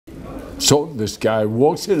So this guy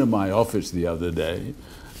walks into my office the other day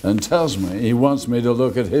and tells me he wants me to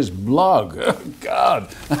look at his blog. Oh, God,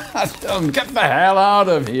 I tell him, get the hell out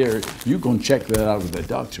of here. You go and check that out with the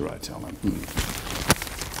doctor, I tell him.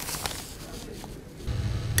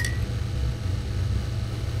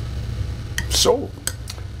 So,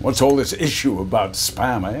 what's all this issue about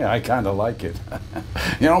spam, eh? I kind of like it.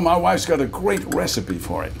 You know, my wife's got a great recipe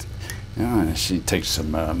for it. She takes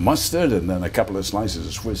some mustard and then a couple of slices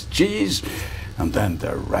of Swiss cheese and then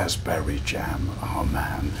the raspberry jam. Oh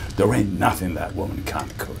man, there ain't nothing that woman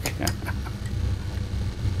can't cook.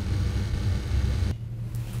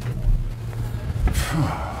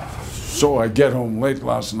 So I get home late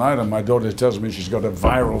last night and my daughter tells me she's got a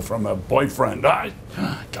viral from her boyfriend. I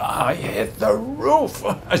hit the roof.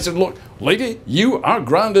 I said, look, lady, you are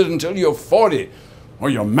grounded until you're 40 or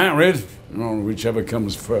you're married. Whichever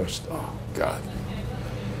comes first. Oh, God.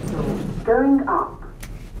 Going up.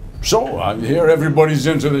 So, I hear everybody's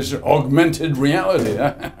into this augmented reality.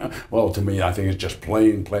 Well, to me, I think it's just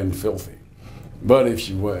plain filthy. But if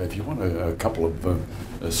you want a couple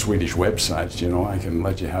of Swedish websites, you know, I can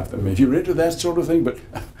let you have them if you're into that sort of thing. But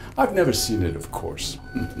I've never seen it, of course.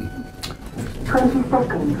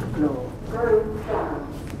 22nd floor. Going down.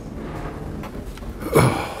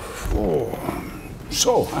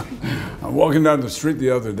 So, I'm walking down the street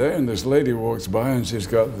the other day, and this lady walks by, and she's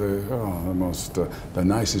got the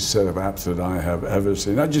nicest set of apps that I have ever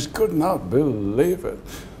seen. I just could not believe it.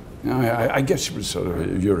 You know, I guess she was sort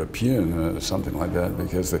of European or something like that,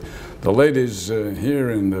 because the ladies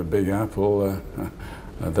here in the Big Apple,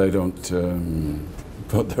 they don't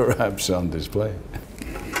put their apps on display.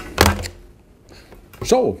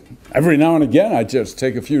 So, every now and again, I just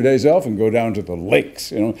take a few days off and go down to the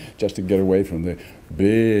lakes, you know, just to get away from the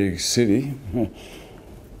big city.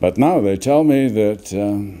 But now they tell me that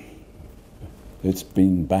it's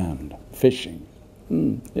been banned, fishing.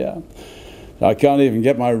 Yeah. I can't even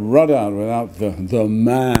get my rod out without the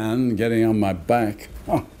man getting on my back.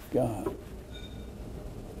 Oh, God.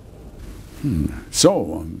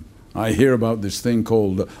 So, I hear about this thing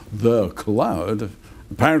called the cloud.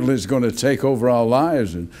 Apparently it's going to take over our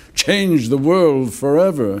lives and change the world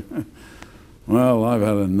forever. Well, I've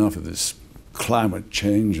had enough of this climate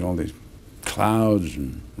change, all these clouds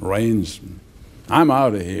and rains. I'm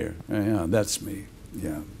out of here. Yeah, that's me.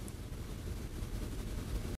 Yeah.